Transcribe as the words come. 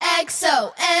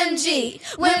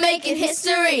XOMG, we're making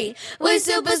history. We're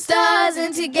superstars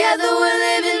and together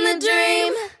we're living the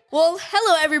dream. Well,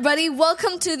 hello everybody.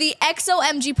 Welcome to the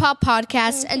XOMG Pop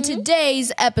Podcast. And today's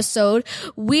episode,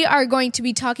 we are going to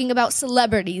be talking about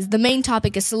celebrities. The main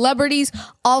topic is celebrities,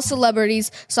 all celebrities.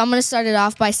 So I'm going to start it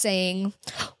off by saying,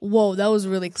 whoa, that was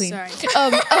really clean. Sorry.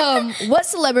 What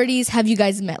celebrities have you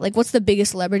guys met? Like, what's the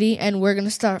biggest celebrity? And we're going to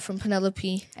start from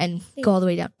Penelope and go all the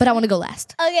way down. But I want to go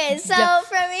last. Okay, so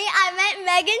for me, I met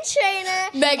Meghan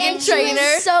Trainor. Meghan Trainor.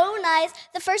 She was so nice.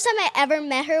 The first time I ever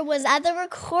met her was at the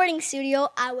recording studio.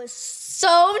 I was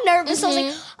so nervous. I was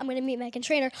like, I'm going to meet Meghan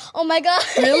Trainor. Oh my God.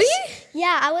 Really?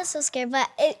 Yeah, I was so scared. But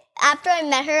after I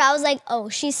met her, I was like, oh,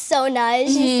 she's so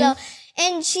nice.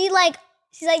 And she's like,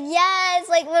 yes,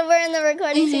 like when we're in the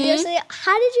recording studio, she's like,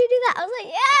 how did you do that? I was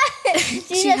like,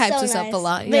 yeah. She hypes us up a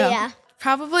lot. But yeah.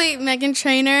 Probably Meghan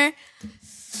Trainor,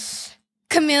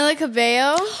 Camila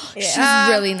Cabello. She's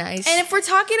really nice. And if we're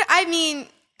talking,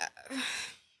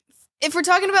 if we're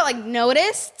talking about like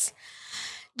noticed,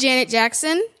 Janet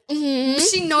Jackson.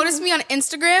 She noticed me on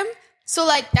Instagram. So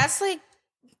like that's like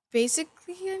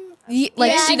basically she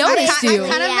noticed you. I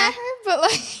kind of met her,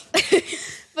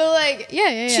 but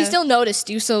yeah. She still noticed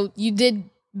you, so you did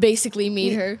basically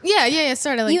meet her. Yeah,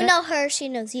 sort of like You that. know her, she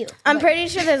knows you. I'm pretty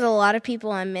sure there's a lot of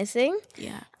people I'm missing.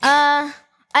 Yeah.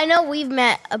 I know we've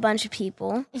met a bunch of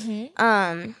people.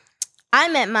 I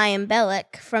met Mayim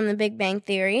Bialik from The Big Bang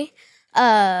Theory.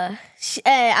 I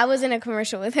was in a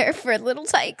commercial with her for Little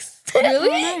Tykes. Really?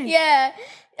 Nice. Yeah.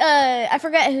 I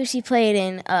forgot who she played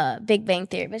in Big Bang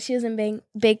Theory, but she was in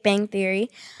Big Bang Theory.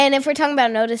 And if we're talking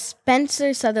about notice,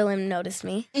 Spencer Sutherland noticed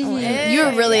me. You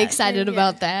were really excited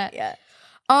about that. Yeah.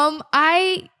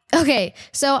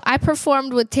 So I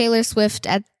performed with Taylor Swift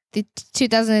at the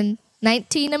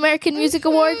 2019 American Music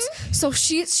Awards. So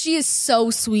she is so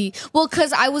sweet. Well,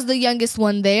 because I was the youngest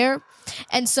one there.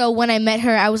 And so when I met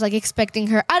her, I was like expecting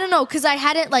her. I don't know, because I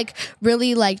hadn't like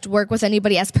really liked work with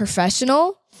anybody as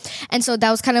professional. And so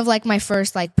that was kind of like my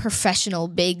first like professional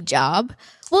big job.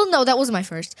 Well, no, that wasn't my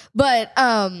first. But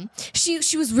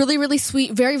she was really, really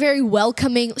sweet, very, very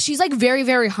welcoming. She's like very,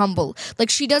 very humble. Like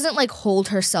she doesn't like hold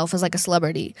herself as like a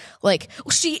celebrity. Like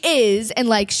she is, and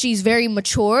like she's very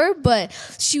mature, but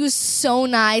she was so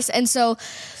nice. And so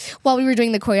while we were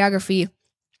doing the choreography,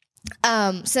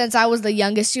 since I was the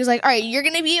youngest, she was like, all right, you're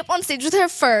gonna be up on stage with her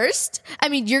first. I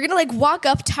mean, you're gonna like walk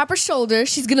up, tap her shoulder,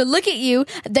 she's gonna look at you,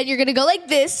 then you're gonna go like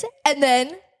this, and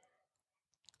then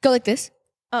go like this.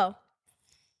 Oh.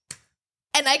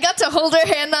 And I got to hold her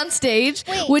hand on stage,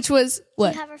 Wait, which was Do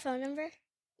what? you have her phone number?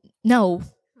 No.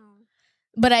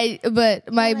 But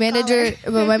my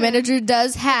wanna manager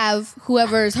does have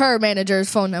whoever's her manager's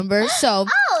phone number. So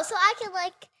Oh, so I could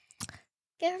like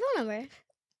get her phone number.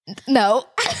 no.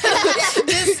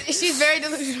 She's very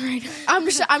delusional right now.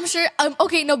 I'm sure.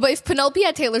 Okay, no, but if Penelope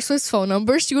had Taylor Swift's phone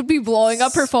number, she would be blowing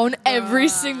up her phone every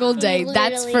single day.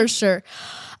 That's Literally. for sure.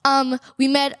 We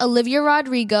met Olivia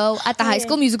Rodrigo at the High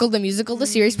School Musical, the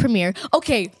series premiere.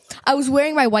 Okay, I was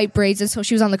wearing my white braids, and so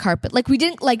she was on the carpet. Like we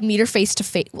didn't like meet her face to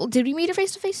face. Well, did we meet her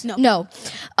face to face? No.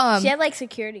 She had like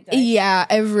security guards. Yeah,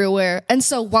 everywhere. And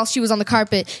so while she was on the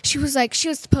carpet, she was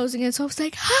posing, and so I was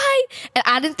like, hi. And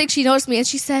I didn't think she noticed me, and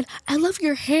she said, I love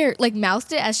your hair. Like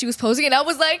mouthed it as she was posing, and I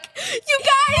was like, you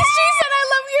guys, she said, I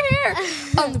love your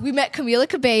hair. We met Camila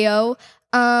Cabello.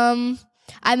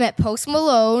 I met Post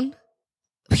Malone.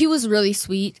 He was really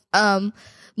sweet.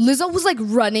 Lizzo was like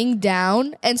running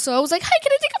down, and so I was like, hi,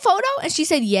 can I take a photo? And she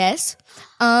said yes.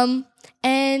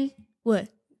 And what?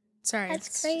 Sorry.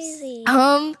 That's crazy. Who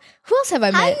else have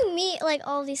I How met? do you meet like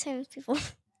all these famous people?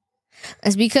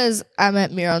 It's because I'm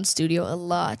at Miron's studio a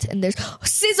lot, and there's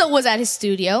SZA was at his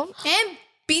studio, And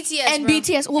BTS. and bro.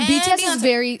 BTS. Well, And BTS is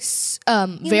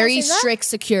Beyonce. very SZA? strict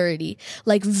security,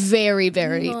 like very,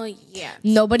 very. Oh, yeah.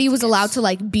 Nobody was allowed to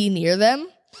like be near them.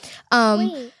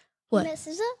 Wait, what? you met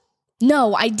SZA?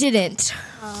 No, I didn't.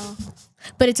 Oh,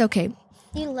 But it's okay.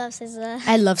 you love SZA.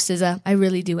 I love SZA. I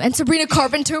really do. And Sabrina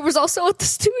Carpenter was also at the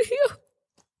studio.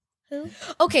 Who?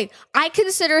 Okay, I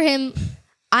consider him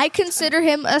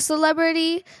a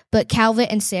celebrity, but Calvin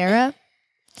and Sarah,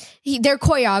 they're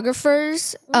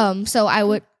choreographers. So I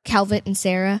would Calvin and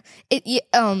Sarah.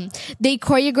 They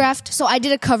choreographed. So I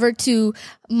did a cover to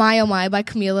My Oh My by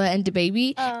Camila and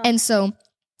DaBaby, and so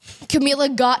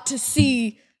Camila got to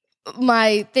see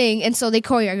my thing, and so they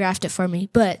choreographed it for me.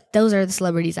 But those are the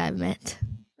celebrities I've met.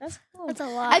 That's cool. That's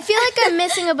a lot. I feel like I'm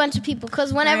missing a bunch of people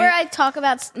because whenever I talk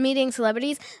about meeting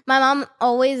celebrities, my mom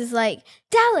always is like,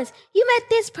 Dallas, you met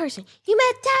this person. You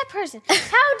met that person.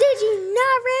 How did you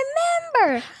not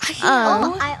remember?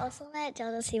 I also met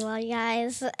Jodeci, you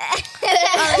guys.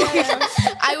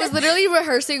 I was literally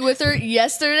rehearsing with her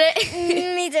yesterday.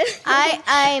 Me too.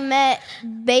 I met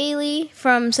Bailey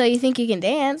from So You Think You Can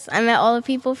Dance. I met all the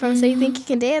people from So You Think You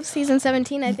Can Dance, season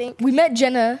 17, I think. We met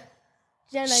Jenna.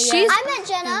 Jenna, I met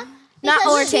Jenna. Not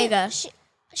because Ortega.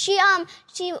 She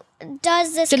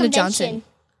does this Jenna convention. Johnson.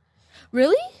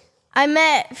 Really? I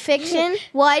met Fiction.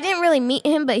 Well, I didn't really meet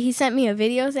him, but he sent me a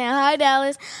video saying, hi,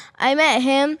 Dallas. I met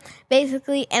him,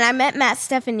 basically, and I met Matt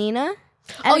Stefanina.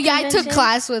 Oh, yeah, I took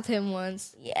class with him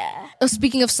once. Yeah. Oh,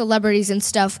 speaking of celebrities and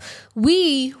stuff,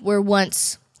 we were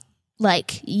once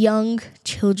like young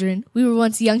children. We were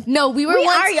once young. No, we were We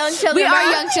once, are young children. We are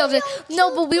Mom. young children.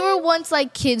 No, but we were once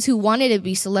like kids who wanted to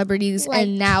be celebrities, Like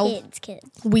and now kids.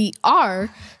 we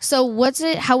are. So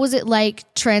how was it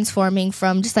like transforming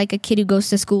from just like a kid who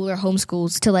goes to school or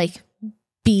homeschools to like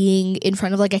being in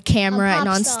front of like a camera A pop and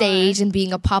on star. stage and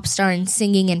being a pop star and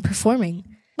singing and performing?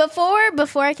 Before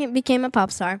I became a pop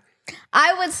star,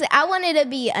 I would say I wanted to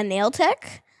be a nail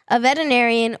tech, a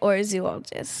veterinarian, or a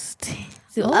zoologist.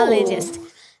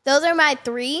 Those are my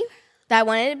three that I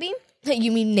wanted to be.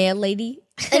 You mean nail lady?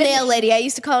 A nail lady. I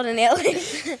used to call it a nail lady.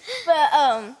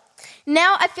 But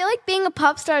now I feel like being a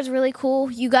pop star is really cool.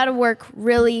 You got to work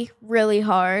really, really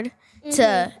hard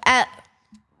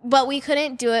but we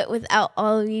couldn't do it without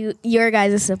all of your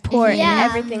guys' support and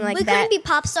everything like we that. couldn't be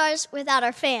pop stars without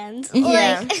our fans.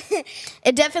 Yeah.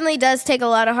 It definitely does take a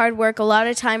lot of hard work, a lot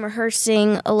of time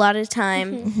rehearsing, a lot of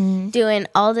time doing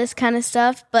all this kind of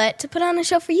stuff, but to put on a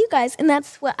show for you guys, and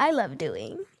that's what I love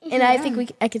doing. And I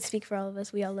think I could speak for all of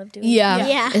us. We all love doing it.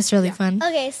 Yeah. It's really fun.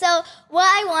 Okay, so what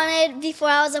I wanted before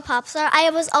I was a pop star, I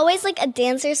was always like a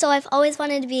dancer, so I've always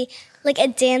wanted to be like a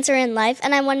dancer in life,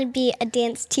 and I wanted to be a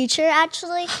dance teacher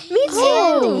actually. Me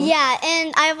too. Yeah,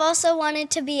 and I've also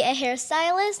wanted to be a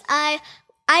hairstylist. I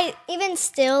even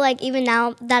still, like, even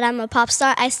now that I'm a pop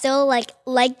star, I still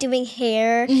like doing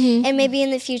hair, and maybe in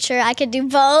the future I could do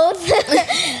both,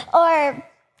 or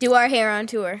Do our hair on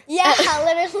tour. yeah,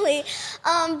 literally.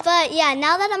 But yeah,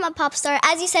 now that I'm a pop star,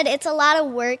 as you said, it's a lot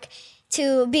of work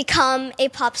to become a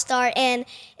pop star, and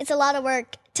it's a lot of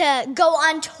work to go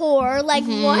on tour. Like,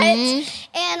 what?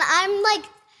 And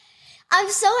I'm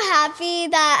so happy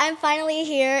that I'm finally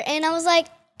here. And I was like,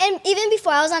 and even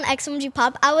before I was on XMG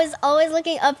Pop, I was always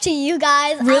looking up to you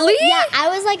guys. Really? I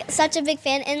was like such a big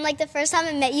fan. And like the first time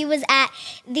I met you was at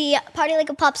the Party Like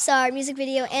a Pop Star music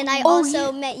video. And I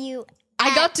also met you.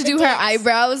 I got to the do her dance.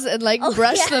 eyebrows and like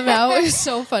brush yeah. them out. It was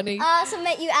so funny. I also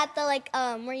met you at the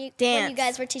when you Dance.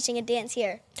 guys were teaching a dance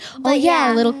here. Oh But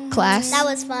yeah, a little class. that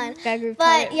was fun. Group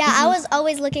But photo. yeah, I was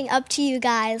always looking up to you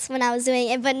guys when I was doing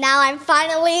it. But now I'm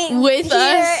finally With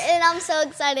here, us. and I'm so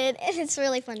excited. And it's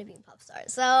really fun to be a pop star.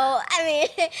 So I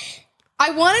mean, I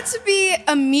wanted to be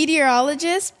a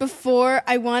meteorologist before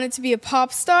I wanted to be a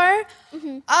pop star.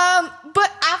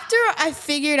 But after I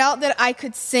figured out that I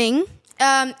could sing,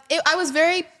 I was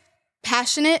very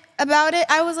passionate about it.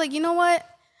 I was like, you know what?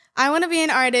 I want to be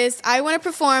an artist. I want to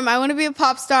perform. I want to be a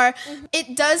pop star.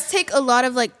 It does take a lot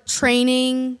of like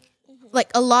training,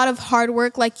 like a lot of hard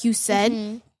work, like you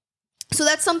said. So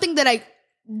that's something that I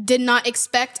did not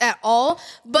expect at all.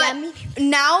 But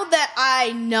now that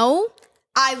I know,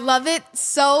 I love it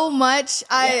so much.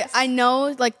 I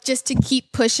know, like, just to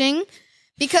keep pushing,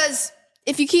 because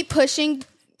if you keep pushing,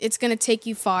 it's going to take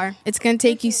you far. It's going to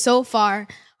take you so far.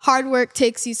 Hard work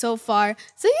takes you so far.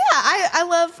 So yeah,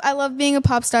 I love being a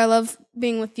pop star. I love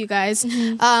being with you guys.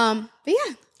 But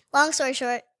yeah. long story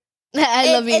short,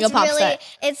 I love being a pop star.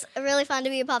 It's really fun to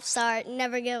be a pop star.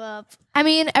 Never give up. I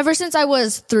mean, ever since I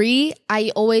was 3,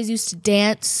 I always used to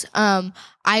dance. I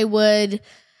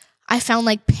found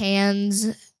like pans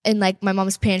in like my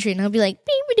mom's pantry, and I'd be like,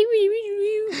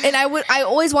 and I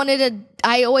always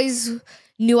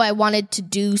knew I wanted to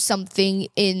do something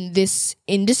in this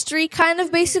industry, kind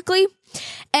of basically.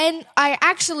 And I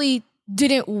actually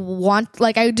didn't want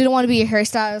to be a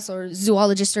hairstylist or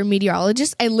zoologist or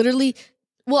meteorologist.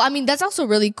 That's also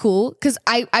really cool, because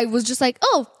I was just like,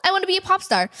 oh, I want to be a pop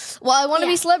star. Well, I want to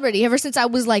be a celebrity ever since I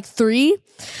was like 3.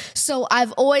 So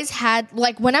I've always had,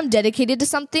 like, when I'm dedicated to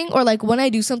something, or like when I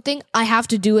do something, I have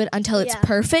to do it until it's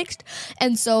perfect.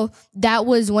 And so that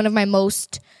was one of my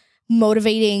most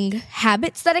motivating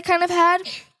habits that I kind of had.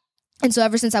 And so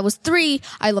ever since I was 3,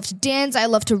 I love to dance, I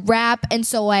love to rap. And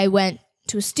so I went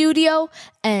to a studio,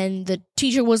 and the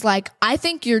teacher was like, I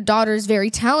think your daughter is very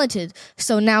talented.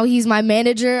 So now he's my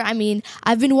manager. I mean,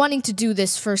 I've been wanting to do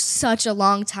this for such a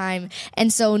long time.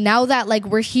 And so now that like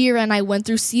we're here and I went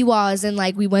through CWAS and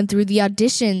like we went through the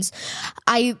auditions,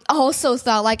 I also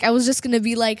thought like I was just going to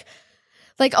be like,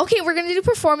 okay, we're going to do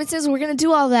performances, we're going to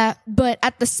do all that. But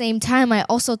at the same time, I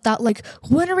also thought, like,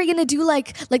 when are we going to do,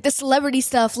 like the celebrity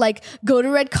stuff, like, go to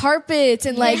red carpets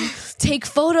and, like, take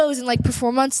photos and, like,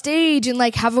 perform on stage and,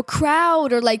 like, have a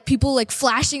crowd or, like, people, like,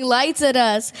 flashing lights at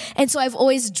us. And so I've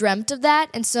always dreamt of that.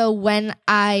 And so when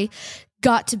I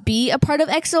got to be a part of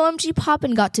XOMG Pop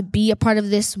and got to be a part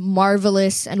of this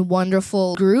marvelous and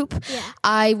wonderful group,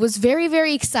 I was very,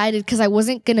 very excited because I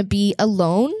wasn't going to be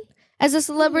alone. As a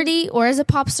celebrity or as a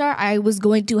pop star, I was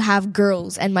going to have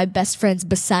girls and my best friends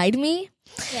beside me,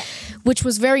 which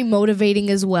was very motivating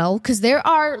as well. Because there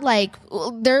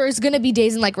is going to be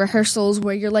days in like rehearsals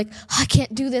where you're like, I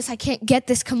can't do this, I can't get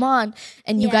this, come on.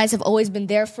 And you guys have always been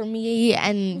there for me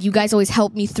and you guys always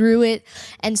help me through it.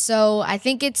 And so I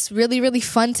think it's really, really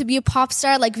fun to be a pop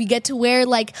star. Like we get to wear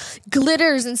like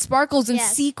glitters and sparkles and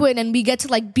sequin, and we get to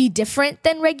like be different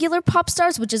than regular pop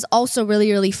stars, which is also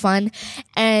really, really fun.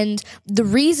 And the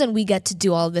reason we get to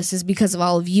do all this is because of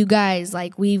all of you guys.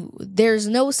 Like there's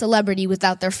no celebrity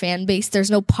without their fan base.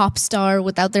 There's no pop star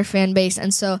without their fan base.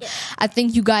 And so I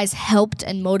think you guys helped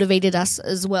and motivated us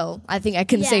as well. I think I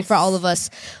can say for all of us,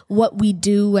 what we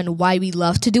do and why we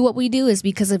love to do what we do is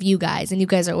because of you guys. And you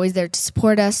guys are always there to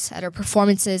support us at our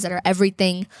performances, at our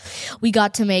everything. We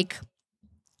got to make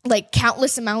like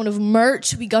countless amount of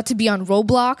merch. We got to be on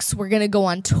Roblox. We're going to go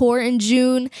on tour in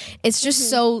June. It's just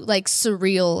so like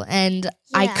surreal, and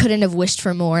I couldn't have wished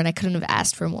for more and I couldn't have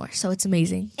asked for more. So it's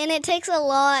amazing. And it takes a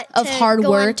lot of to hard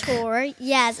go work. On tour.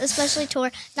 Yes, especially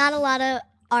tour. Not a lot of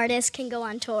artists can go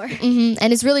on tour. And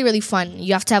it's really, really fun.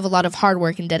 You have to have a lot of hard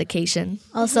work and dedication.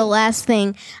 Also, last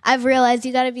thing, I've realized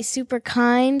you got to be super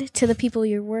kind to the people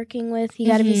you're working with. You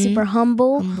got to be super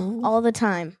humble all the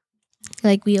time.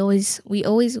 Like we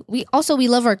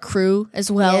love our crew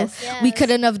as well. Yes. We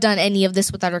couldn't have done any of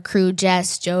this without our crew.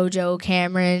 Jess, Jojo,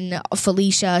 Cameron,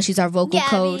 Felicia, she's our vocal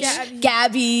coach.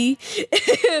 Gabby.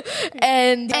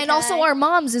 and also our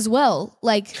moms as well.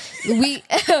 Like we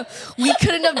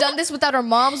couldn't have done this without our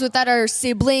moms, without our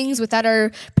siblings, without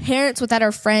our parents, without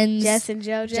our friends. Jess and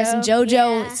Jojo.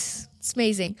 Yeah. It's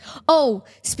amazing. Oh,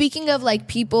 speaking of like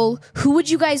people, who would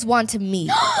you guys want to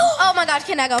meet? Oh my God,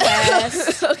 can I go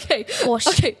first?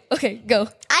 Okay, go.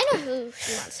 I know who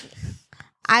she wants to meet.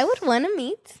 I would want to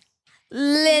meet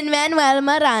Lin-Manuel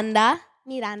Miranda.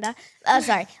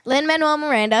 Lin-Manuel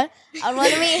Miranda. I would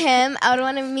want to meet him. I would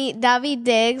want to meet Daveed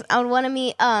Diggs. I would want to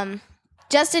meet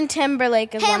Justin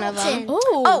Timberlake is one of them.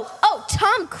 Oh,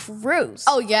 Tom Cruise.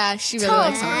 Oh yeah, she really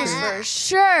likes Tom Cruise for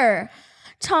sure.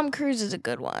 Tom Cruise is a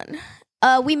good one.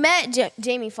 We met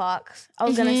Jamie Foxx. I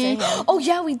was gonna say him. Oh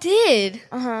yeah, we did.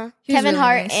 Kevin really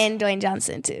Hart nice. and Dwayne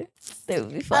Johnson too. They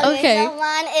would be fun. Okay. So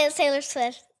mine is Taylor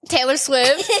Swift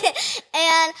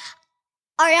and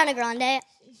Ariana Grande.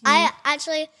 I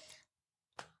actually,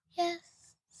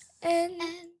 and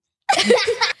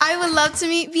I would love to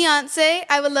meet Beyonce.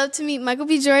 I would love to meet Michael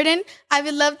B. Jordan. I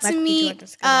would love to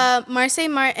meet Marseille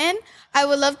Martin. I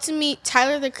would love to meet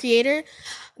Tyler, the Creator.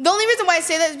 The only reason why I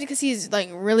say that is because he's like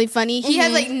really funny. He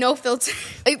has like no filter.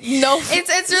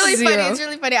 It's really zero. funny. It's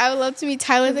really funny. I would love to meet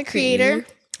Tyler, the Creator.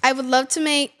 I would love to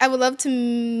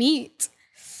meet.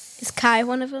 Is Kai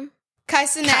one of them? Kai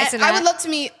Cenat. I would love to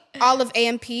meet all of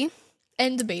AMP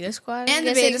and the Beta Squad. and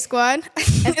the Beta Squad.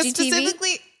 FGTV?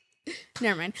 Specifically,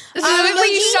 never mind.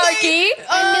 Specifically Sharky.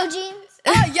 and New Jeans.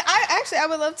 I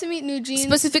would love to meet New Jeans.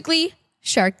 Specifically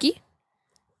Sharky.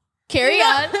 Carry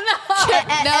on.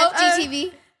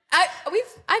 FGTV.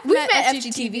 I've met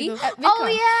FGTV. Oh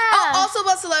yeah. Also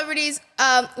about celebrities,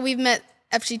 we've met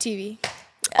FGTV.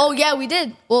 Oh yeah, we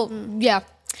did. Well, yeah.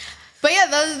 But yeah,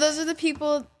 those are the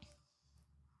people.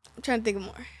 I'm trying to think of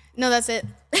more. No, that's it.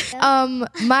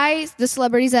 The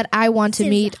celebrities that I want to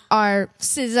meet are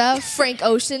SZA, Frank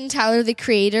Ocean, Tyler the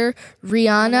Creator,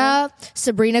 Rihanna,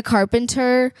 Sabrina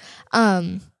Carpenter.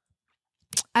 I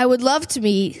would love to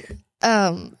meet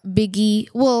Biggie.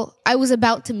 Well, I was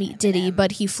about to meet Diddy,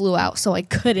 but he flew out, so I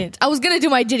couldn't. I was gonna do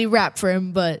my Diddy rap for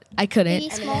him, but I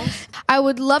couldn't. I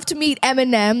would love to meet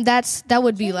Eminem. That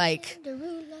would be like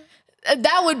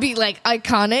That would be like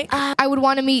iconic. I would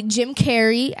want to meet Jim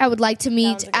Carrey. I would like to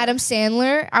meet Adam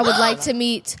Sandler. I would like to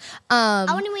meet I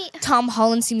want to meet. Tom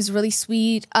Holland seems really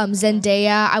sweet.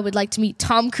 Zendaya. I would like to meet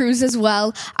Tom Cruise as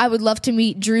well. I would love to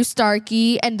meet Drew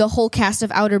Starkey and the whole cast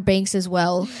of Outer Banks as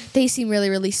well. They seem really,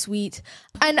 really sweet.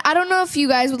 And I don't know if you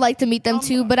guys would like to meet them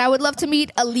too, but I would love to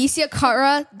meet Alicia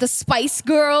Cara, the Spice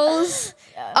Girls.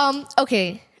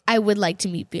 Okay. I would like to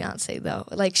meet Beyonce though.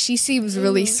 Like she seems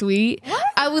really sweet.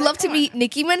 I would love to meet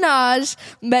Nicki Minaj,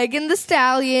 Megan Thee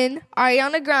Stallion,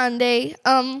 Ariana Grande.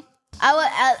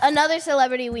 Another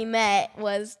celebrity we met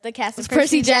was the cast of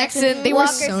Percy Jackson. They were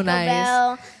Walker so nice.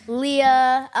 Scobell,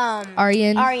 Leah,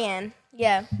 Ariane.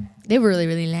 Yeah. They were really,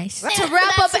 really nice. To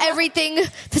wrap up everything,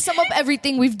 to sum up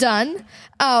everything we've done,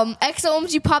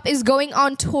 XOMG Pop is going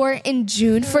on tour in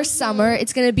June for summer.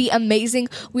 It's going to be amazing.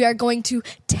 We are going to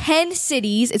 10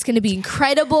 cities. It's going to be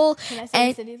incredible. Can I say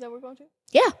the cities that we're going to?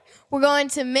 Yeah. We're going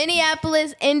to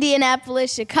Minneapolis,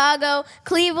 Indianapolis, Chicago,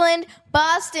 Cleveland,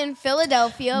 Boston,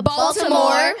 Philadelphia,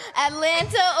 Baltimore,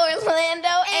 Atlanta, Orlando,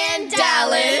 and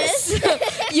Dallas.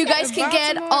 You guys can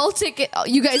get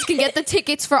the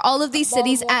tickets for all of these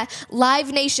cities at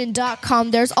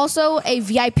livenation.com. There's also a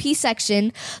VIP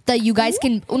section that you guys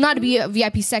can, well, not a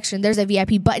VIP section, there's a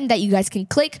VIP button that you guys can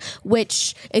click,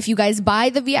 which if you guys buy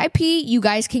the VIP, you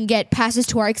guys can get passes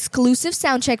to our exclusive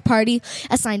soundcheck party,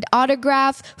 a signed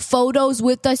autograph, photos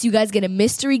with us. You guys get a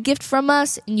mystery gift from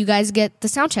us, and you guys get the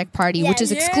soundcheck party, which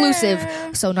is exclusive.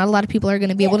 So not a lot of people are going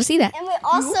to be able to see that. And we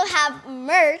also have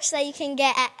merch that you can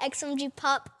get at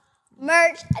xmgpopmerch.com.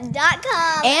 And Go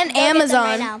get them Amazon.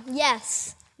 right now.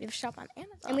 Yes. We have a shop on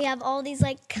Amazon. And we have all these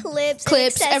like clips, and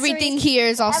Everything accessories. here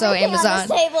is also Everything Amazon. on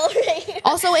this table right here.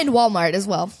 Also in Walmart as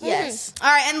well. Yes. All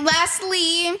right, and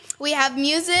lastly, we have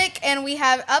music, and we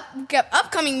have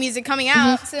upcoming music coming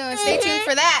out, so stay tuned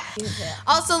for that.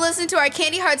 Also, listen to our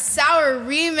Candy Heart Sour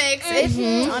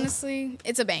remix. Honestly,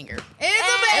 it's a banger.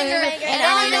 It's a banger. And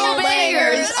I know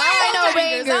bangers. I know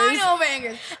bangers. I know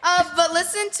bangers. But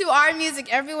listen to our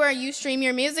music everywhere you stream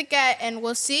your music at, and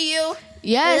we'll see you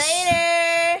Yes.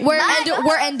 later.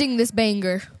 We're ending this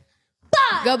banger.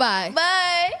 Goodbye. Bye.